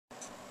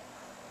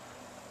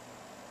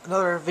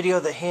another video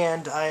of the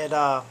hand. I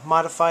had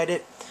modified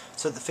it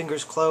so the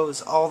fingers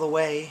close all the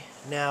way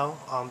now.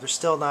 They're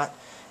still not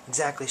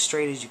exactly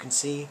straight, as you can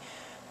see,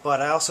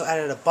 but I also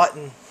added a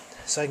button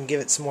so I can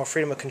give it some more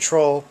freedom of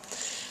control.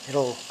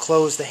 It'll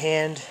close the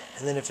hand,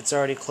 and then if it's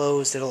already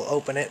closed, it'll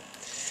open it.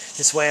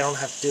 This way I don't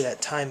have to do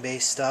that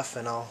time-based stuff,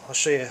 and I'll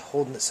show you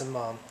holding some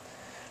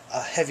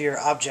heavier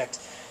object.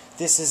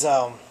 This is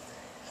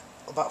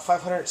about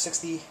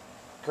 560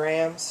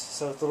 grams,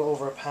 so it's a little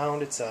over a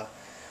pound. It's a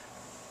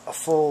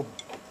full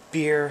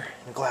beer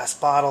in a glass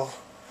bottle,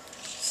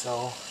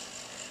 so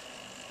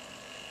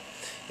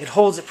it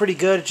holds it pretty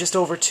good, just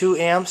over 2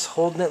 amps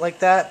holding it like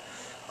that.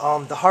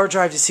 The hard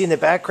drive you see in the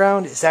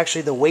background is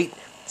actually the weight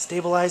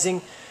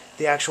stabilizing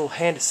the actual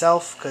hand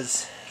itself,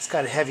 because it's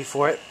kind of heavy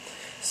for it.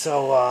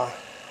 So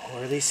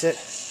we'll release it.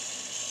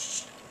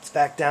 It's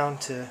back down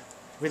to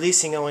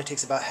releasing. It only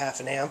takes about half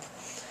an amp.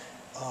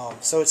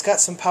 So it's got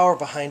some power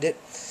behind it,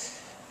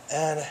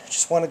 and I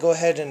just want to go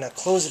ahead and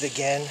close it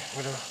again.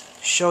 I'm going to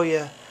show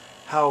you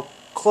how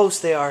close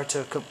they are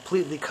to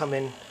completely come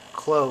in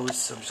closed.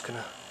 So I'm just going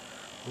to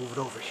move it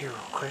over here real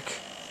quick.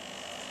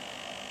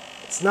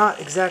 It's not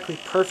exactly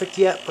perfect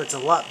yet, but it's a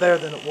lot better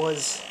than it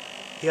was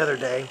the other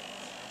day.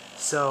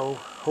 So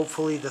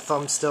hopefully the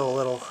thumb's still a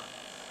little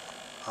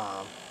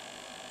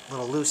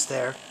loose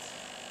there,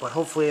 but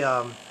hopefully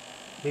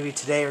maybe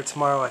today or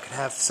tomorrow I could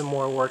have some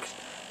more work.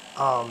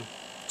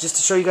 Just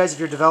to show you guys, if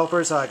you're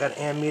developers, I got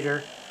an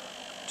ammeter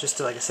just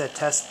to, like I said,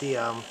 test the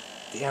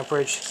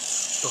amperage,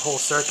 the whole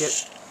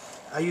circuit.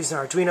 I used an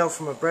Arduino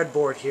from a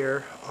breadboard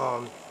here.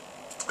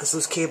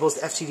 This cable's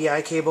the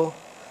FTDI cable.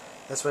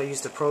 That's what I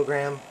used to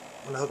program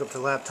when I hook up to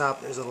the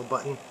laptop. There's a little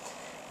button.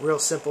 Real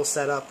simple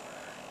setup.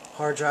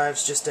 Hard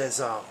drives just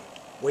as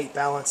weight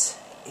balance.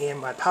 And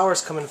my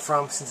power's coming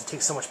from, since it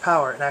takes so much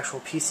power, an actual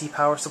PC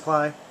power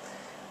supply.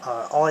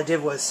 All I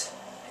did was,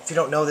 if you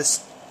don't know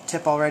this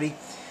tip already,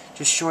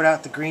 just short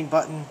out the green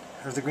button,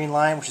 or the green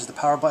line, which is the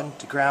power button,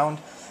 to ground.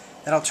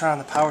 Then I'll turn on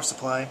the power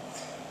supply.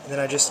 And then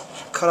I just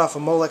cut off a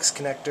Molex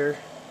connector,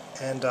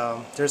 and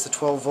there's the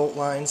 12 volt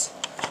lines.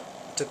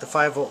 I took the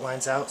 5 volt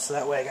lines out, so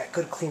that way I got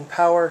good clean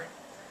power,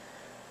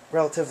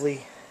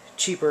 relatively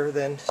cheaper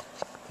than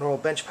a normal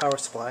bench power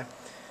supply.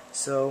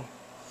 So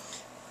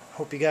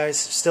hope you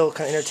guys are still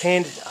kind of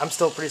entertained. I'm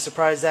still pretty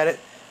surprised at it,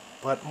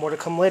 but more to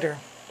come later.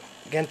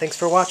 Again, thanks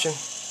for watching.